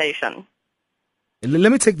conversation.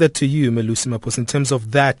 Let me take that to you, Melusi Maposa, in terms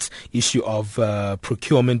of that issue of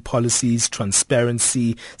procurement policies,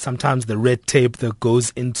 transparency, sometimes the red tape that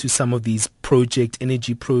goes into some of these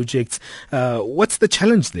energy projects. What's the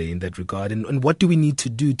challenge there in that regard, and what do we need to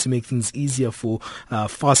do to make things easier for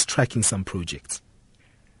fast-tracking some projects?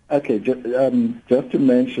 Okay, just to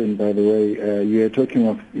mention, by the way, you are talking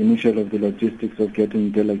of initial of the logistics of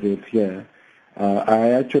getting delegates here.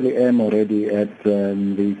 I actually am already at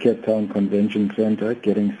the Cape Town Convention Center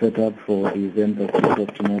getting set up for the event that kicks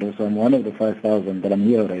off tomorrow. So I'm one of the 5,000, but I'm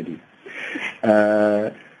here already.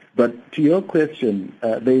 But to your question,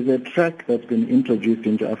 there is a track that's been introduced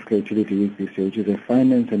into Africa Utility Week this year, which is a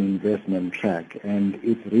finance and investment track. And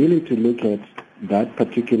it's really to look at that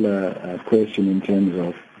particular question in terms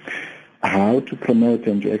of how to promote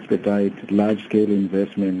and to expedite large-scale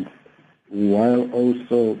investment while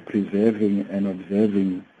also preserving and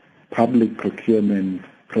observing public procurement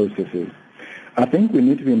processes. I think we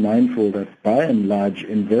need to be mindful that by and large,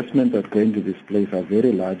 investments that go into this place are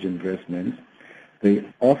very large investments. They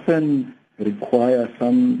often require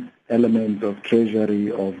some element of treasury,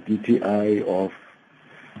 of DTI, of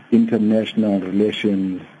international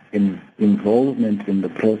relations involvement in the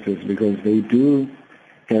process, because they do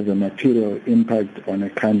have a material impact on a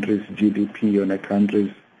country's GDP, on a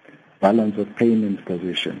country's balance of payments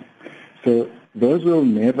position. So those will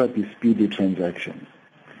never be speedy transactions.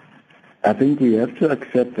 I think we have to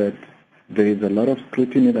accept that there is a lot of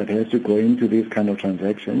scrutiny that has to go into these kind of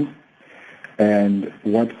transactions, and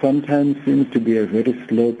what sometimes seems to be a very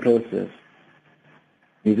slow process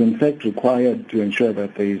is in fact required to ensure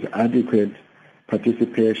that there is adequate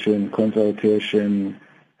participation, consultation,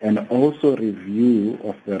 and also review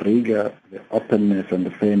of the rigor, the openness, and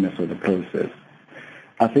the fairness of the process.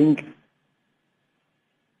 I think,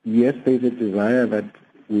 yes, there's a desire that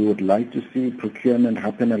we would like to see procurement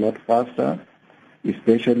happen a lot faster,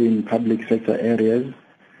 especially in public sector areas,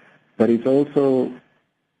 but it's also,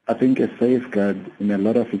 I think, a safeguard in a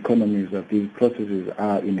lot of economies that these processes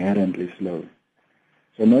are inherently slow.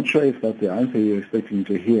 So I'm not sure if that's the answer you're expecting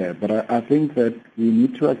to hear, but I think that we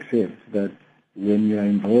need to accept that when you are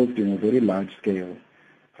involved in a very large-scale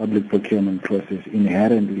public procurement process,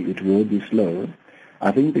 inherently it will be slow.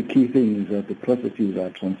 I think the key thing is that the processes are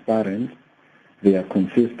transparent, they are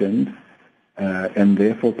consistent, and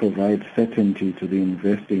therefore provide certainty to the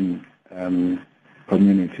investing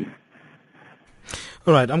community.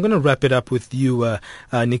 All right, I'm going to wrap it up with you,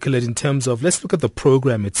 Nicolette, in terms of, let's look at the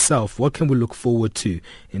program itself. What can we look forward to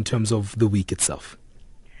in terms of the week itself?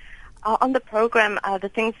 On the program, the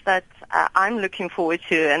things that I'm looking forward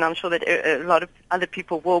to, and I'm sure that a lot of other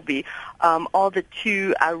people will be, are the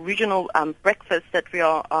two regional breakfasts that we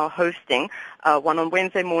are hosting, one on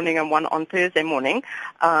Wednesday morning and one on Thursday morning,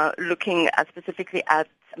 looking specifically at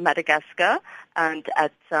Madagascar and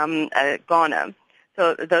at Ghana.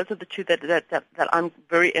 So those are the two that I'm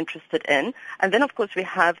very interested in. And then, of course, we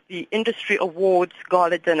have the Industry Awards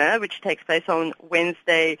Gala Dinner, which takes place on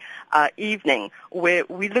Wednesday evening, where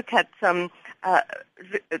we look at the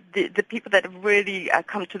people that have really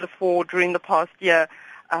come to the fore during the past year,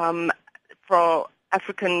 for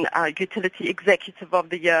African Utility Executive of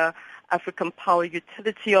the Year, African Power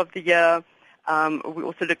Utility of the Year. We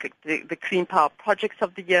also look at the Clean Power Projects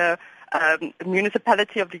of the Year,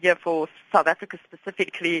 Municipality of the Year for South Africa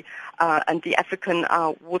specifically, and the African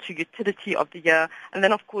Water Utility of the Year. And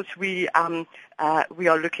then, of course, we are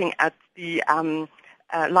looking at the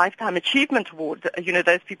Lifetime Achievement Award. You know,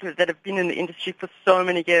 those people that have been in the industry for so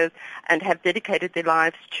many years and have dedicated their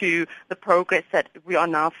lives to the progress that we are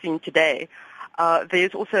now seeing today.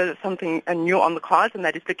 There's also something new on the cards, and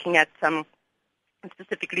that is looking at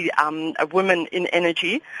specifically women in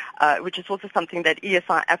energy, which is also something that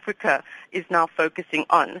ESI-Africa is now focusing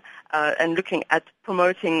on, and looking at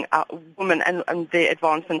promoting women and their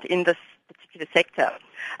advancement in this particular sector.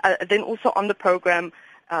 Then also on the program,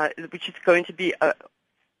 which is going to be a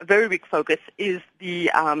very big focus, is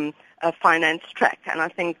the finance track. And I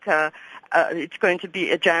think it's going to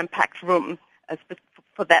be a jam-packed room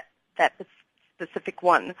for that specific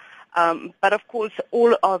one. But of course,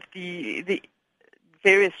 all of the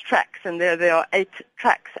various tracks, and there are 8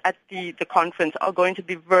 tracks at the conference, are going to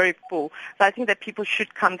be very full. So I think that people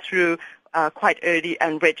should come through quite early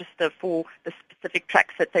and register for the specific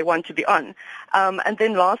tracks that they want to be on. And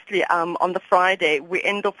then lastly, on the Friday, we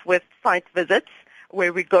end off with site visits,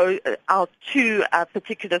 where we go out to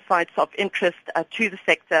particular sites of interest to the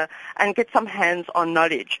sector and get some hands-on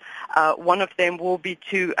knowledge. One of them will be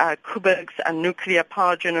to Kuberg's nuclear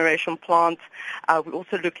power generation plant. We're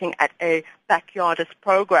also looking at a backyardist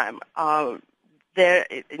program. There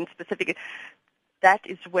in specific, that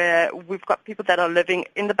is where we've got people that are living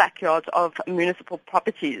in the backyards of municipal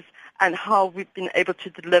properties, and how we've been able to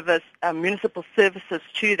deliver municipal services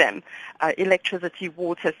to them, electricity,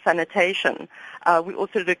 water, sanitation. We're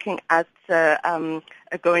also looking at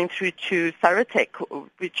going through to Saratech,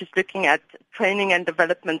 which is looking at training and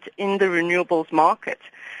development in the renewables market.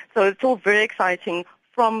 So it's all very exciting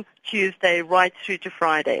from Tuesday right through to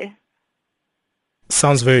Friday.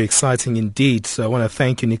 Sounds very exciting indeed. So I want to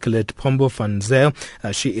thank you, Nicolette Pombo van Zyl.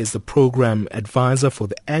 She is the program advisor for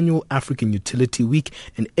the annual African Utility Week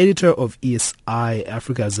and editor of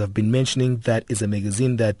ESI-Africa. As I've been mentioning, that is a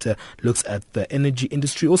magazine that looks at the energy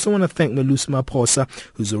industry. Also want to thank Melusi Maposa,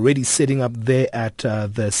 who's already setting up there at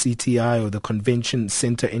the CTI, or the Convention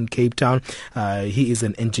Center in Cape Town. He is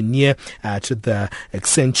an engineer at the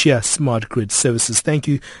Accenture Smart Grid Services. Thank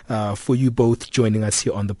you for you both joining us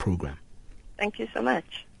here on the program. Thank you so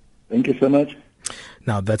much. Thank you so much.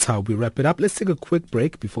 Now that's how we wrap it up. Let's take a quick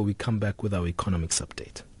break before we come back with our economics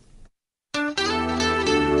update.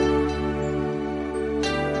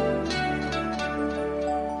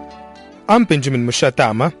 I'm Benjamin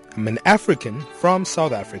Mushatama. I'm an African from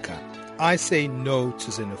South Africa. I say no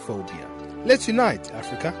to xenophobia. Let's unite,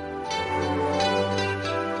 Africa.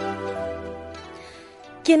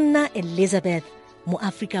 Ke nna Elizabeth, mo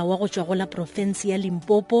Afrika wa go tswa go la province ya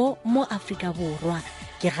Limpopo mo Afrika Borwa.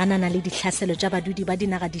 Ke ganana le ditlhaselo tša badudi ba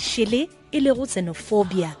dinaga di shele e le go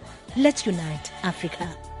xenophobia. Let's unite, Africa.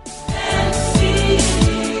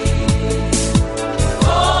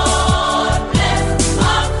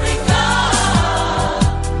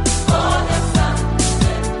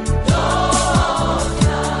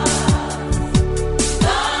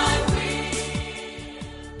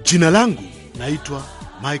 Jina langu naitwa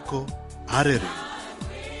Michael Arere.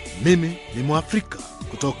 Mimi ni Mwafrika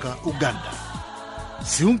kutoka Uganda.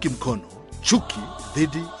 Siungi mkono chuki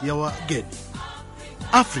dhidi ya wageni.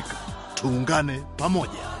 Afrika, tuungane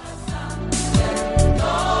pamoja.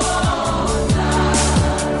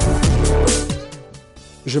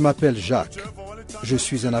 Je m'appelle Jacques. Je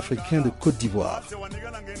suis un Africain de Côte d'Ivoire.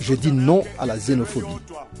 Je dis non à la xénophobie.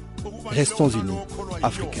 Restons unis,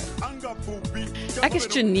 Africains. Ek is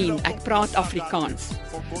Janine, ek praat Afrikaans.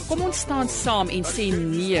 Kom ons staan saam en sê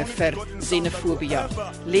nee vir xenofobie.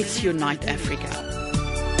 Let's unite Africa.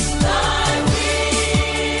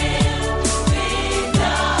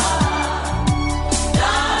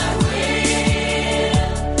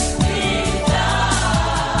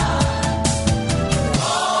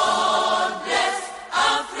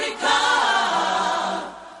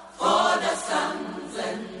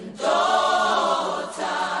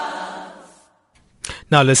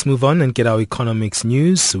 Now let's move on and get our economics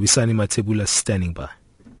news. So Wisani Matebula standing by.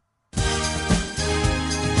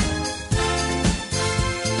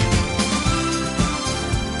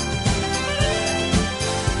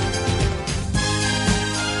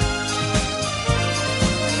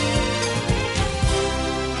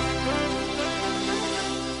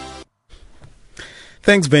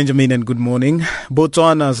 Thanks, Benjamin, and good morning.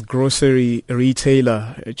 Botswana's grocery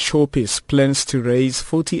retailer, Chopis, plans to raise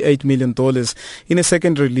 $48 million in a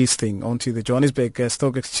secondary listing onto the Johannesburg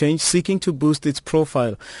Stock Exchange, seeking to boost its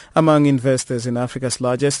profile among investors in Africa's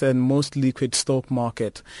largest and most liquid stock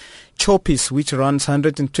market. Chopis, which runs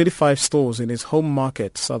 125 stores in its home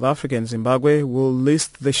market, South Africa and Zimbabwe, will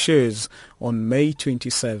list the shares on May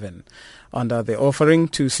 27. Under the offering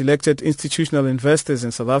to selected institutional investors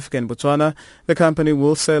in South Africa and Botswana, the company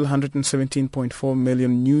will sell 117.4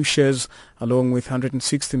 million new shares along with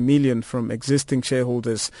 160 million from existing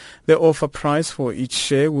shareholders. The offer price for each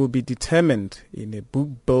share will be determined in a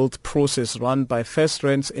book-build process run by First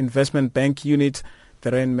Rand's investment bank unit,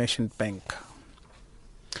 the Rand Merchant Bank.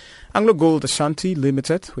 Anglo Gold Ashanti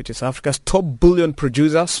Limited, which is Africa's top bullion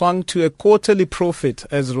producer, swung to a quarterly profit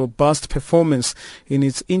as robust performance in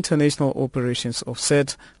its international operations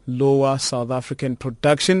offset lower South African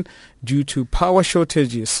production due to power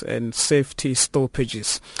shortages and safety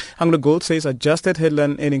stoppages. Anglo Gold says adjusted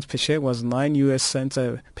headline earnings per share was 9 US cents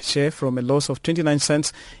per share from a loss of 29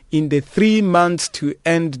 cents in the 3 months to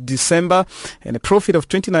end December and a profit of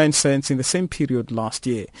 29 cents in the same period last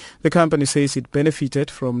year. The company says it benefited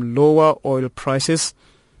from lower oil prices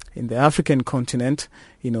in the African continent,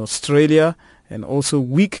 in Australia, and also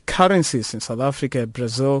weak currencies in South Africa,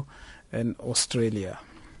 Brazil, and Australia.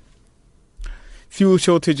 Fuel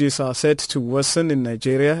shortages are set to worsen in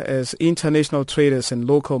Nigeria as international traders and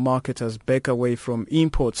local marketers back away from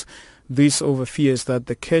imports. This over fears that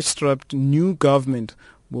the cash-strapped new government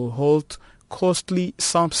will halt costly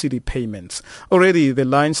subsidy payments. Already, the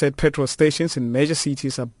lines at petrol stations in major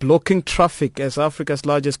cities are blocking traffic as Africa's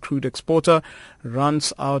largest crude exporter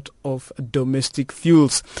runs out of domestic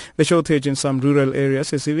fuels. The shortage in some rural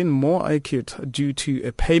areas is even more acute due to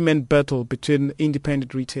a payment battle between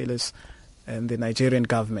independent retailers and the Nigerian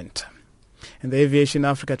government. And the Aviation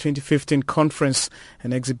Africa 2015 conference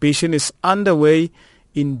and exhibition is underway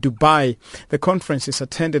in Dubai. The conference is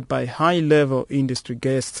attended by high-level industry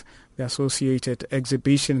guests. The associated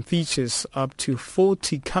exhibition features up to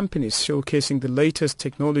 40 companies showcasing the latest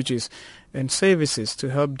technologies and services to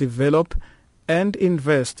help develop and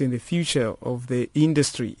invest in the future of the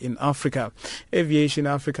industry in Africa. Aviation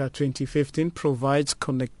Africa 2015 provides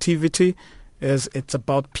connectivity as it's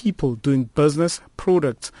about people doing business,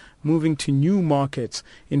 products moving to new markets,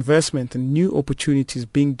 investment and new opportunities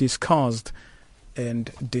being discussed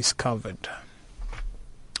and discovered.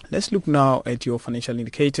 Let's look now at your financial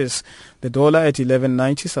indicators. The dollar at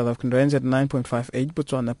 11.90, South African rands at 9.58,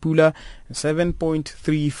 Botswana Pula at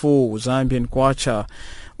 7.34, Zambian Kwacha.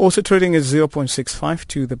 Also trading at 0.65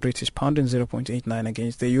 to the British pound and 0.89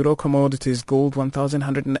 against the euro. Commodities, gold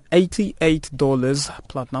 $1,188,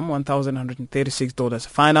 platinum $1,136 a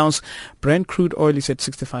fine ounce. Brent crude oil is at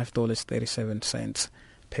 $65.37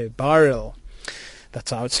 per barrel.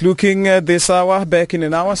 That's how it's looking this hour. Back in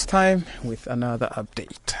an hour's time with another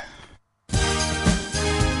update.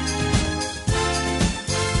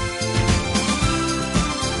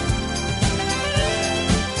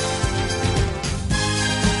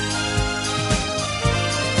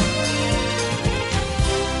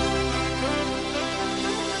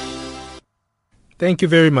 Thank you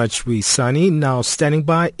very much, Wisani. Now standing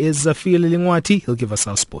by is Zafir Lilingwati. He'll give us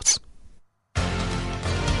our sports.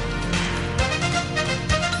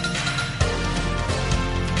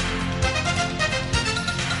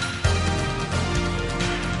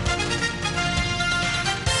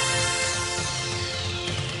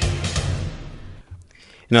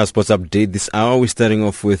 In our sports update this hour, we're starting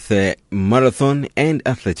off with marathon and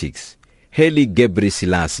athletics. Haile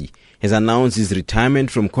Gebrselassie has announced his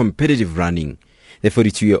retirement from competitive running. The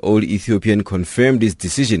 42-year-old Ethiopian confirmed his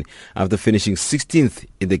decision after finishing 16th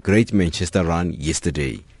in the Great Manchester Run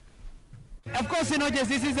yesterday. Of course, just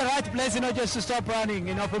this is the right place, just to stop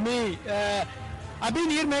running. For me, I've been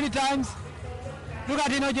here many times. Look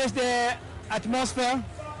at, just the atmosphere.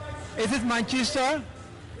 This is Manchester,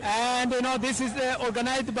 and this is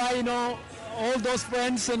organized by all those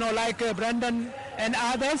friends, like Brandon and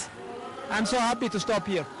others. I'm so happy to stop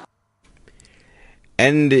here.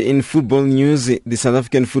 And in football news, the South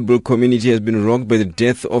African football community has been rocked by the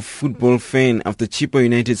death of football fan after Chippa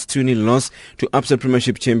United's 2-0 loss to Absa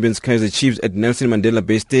Premiership champions Kaizer Chiefs at Nelson Mandela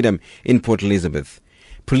Bay Stadium in Port Elizabeth.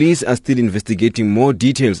 Police are still investigating more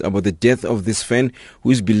details about the death of this fan, who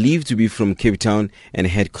is believed to be from Cape Town and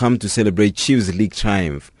had come to celebrate Chiefs' league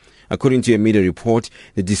triumph. According to a media report,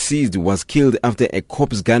 the deceased was killed after a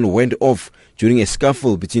cop's gun went off during a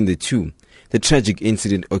scuffle between the two. The tragic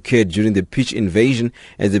incident occurred during the pitch invasion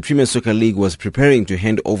as the Premier Soccer League was preparing to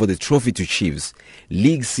hand over the trophy to Chiefs.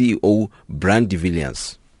 League CEO Brand de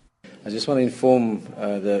Villiers. I just want to inform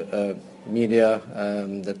the media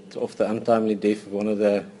that of the untimely death of one of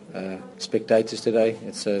the spectators today.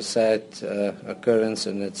 It's a sad occurrence,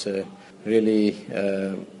 and it's a really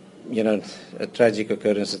a tragic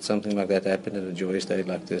occurrence that something like that happened at a joyous day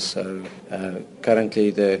like this. So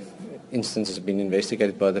currently the instance has been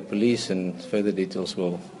investigated by the police, and further details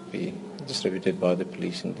will be distributed by the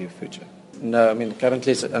police in the future. No,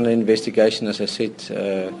 currently it's under investigation, as I said,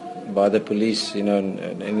 by the police,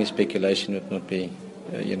 and any speculation would not be,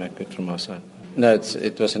 good from our side. No,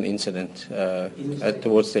 it was an incident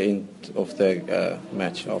towards the end of the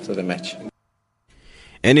match, after the match.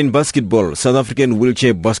 And in basketball, South African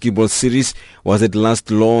wheelchair basketball series was at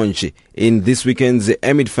last launched in this weekend's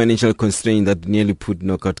amid financial constraint that nearly put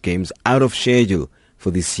knockout games out of schedule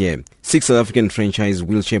for this year. 6 South African franchise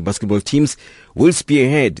wheelchair basketball teams will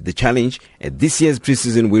spearhead the challenge at this year's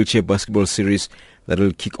preseason wheelchair basketball series that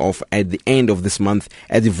will kick off at the end of this month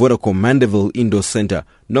at the Vodacom Mandeville Indoor Center,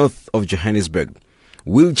 north of Johannesburg.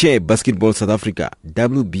 Wheelchair Basketball South Africa,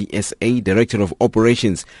 WBSA Director of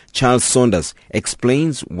Operations, Charles Saunders,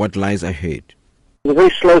 explains what lies ahead. It was a very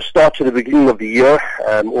slow start to the beginning of the year.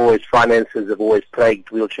 Finances have always plagued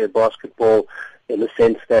wheelchair basketball in the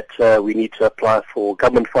sense that we need to apply for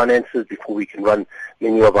government finances before we can run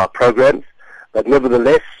many of our programs. But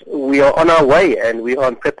nevertheless, we are on our way, and we are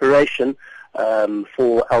in preparation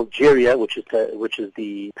for Algeria, which is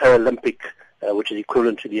the Paralympic, which is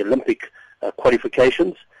equivalent to the Olympic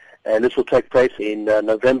qualifications, and this will take place in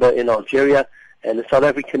November in Algeria, and the South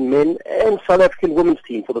African men and South African women's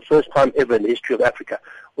team, for the first time ever in the history of Africa,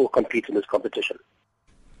 will compete in this competition.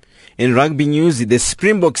 In rugby news, the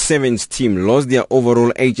Springbok Sevens team lost their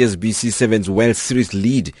overall HSBC Sevens World Series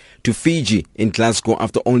lead to Fiji in Glasgow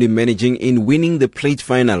after only managing in winning the plate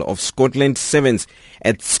final of Scotland Sevens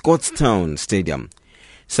at Scotstoun Stadium.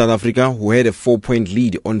 South Africa, who had a 4-point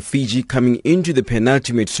lead on Fiji coming into the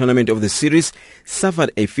penultimate tournament of the series, suffered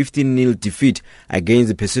a 15-0 defeat against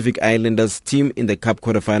the Pacific Islanders team in the Cup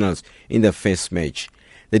quarterfinals in their first match.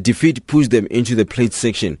 The defeat pushed them into the plate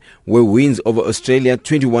section, where wins over Australia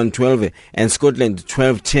 21-12 and Scotland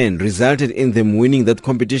 12-10 resulted in them winning that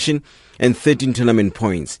competition and 13 tournament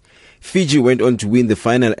points. Fiji went on to win the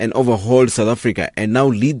final and overhauled South Africa and now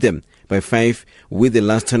lead them by 5, with the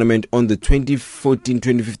last tournament on the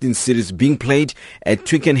 2014-2015 series being played at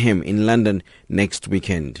Twickenham in London next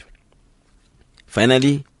weekend.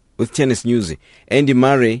 Finally, with tennis news, Andy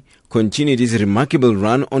Murray continued his remarkable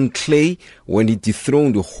run on clay when he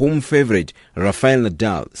dethroned home favorite Rafael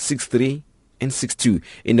Nadal 6-3 and 6-2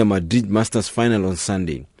 in the Madrid Masters final on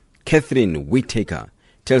Sunday. Catherine Whittaker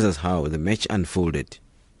tells us how the match unfolded.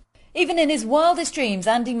 Even in his wildest dreams,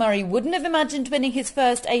 Andy Murray wouldn't have imagined winning his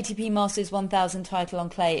first ATP Masters 1000 title on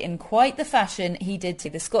clay in quite the fashion he did.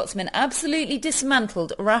 The Scotsman absolutely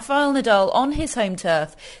dismantled Rafael Nadal on his home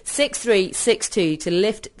turf, 6-3, 6-2, to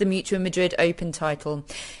lift the Mutua Madrid Open title.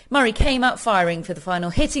 Murray came out firing for the final,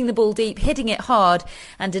 hitting the ball deep, hitting it hard,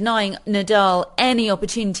 and denying Nadal any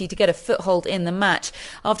opportunity to get a foothold in the match.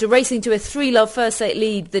 After racing to a 3-love first-set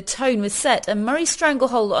lead, the tone was set, and Murray's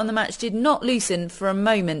stranglehold on the match did not loosen for a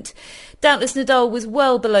moment. Doubtless Nadal was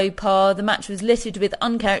well below par. The match was littered with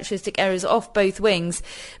uncharacteristic errors off both wings.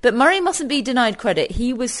 But Murray mustn't be denied credit.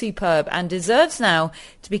 He was superb and deserves now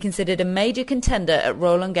to be considered a major contender at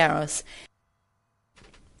Roland Garros.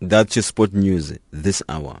 That's your sport news this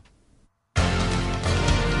hour.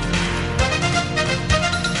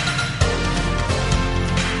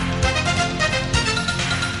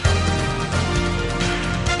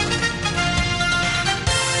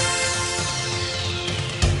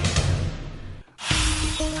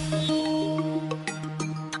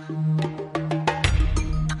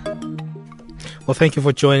 thank you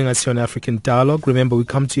for joining us here on African Dialogue. Remember, we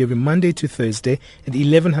come to you every Monday to Thursday at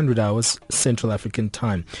 1100 hours Central African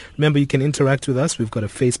Time. Remember, you can interact with us. We've got a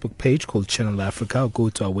Facebook page called Channel Africa, or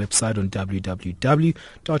go to our website on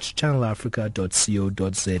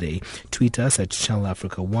www.channelafrica.co.za. Tweet us at Channel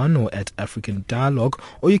Africa 1 or at African Dialogue,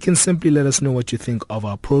 or you can simply let us know what you think of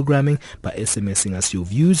our programming by SMSing us your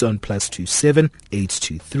views on +27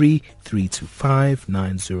 823 325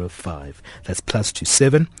 905. That's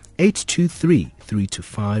 +27 823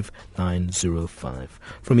 325 905.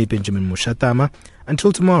 From me, Benjamin Mushatama.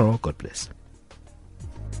 Until tomorrow, God bless.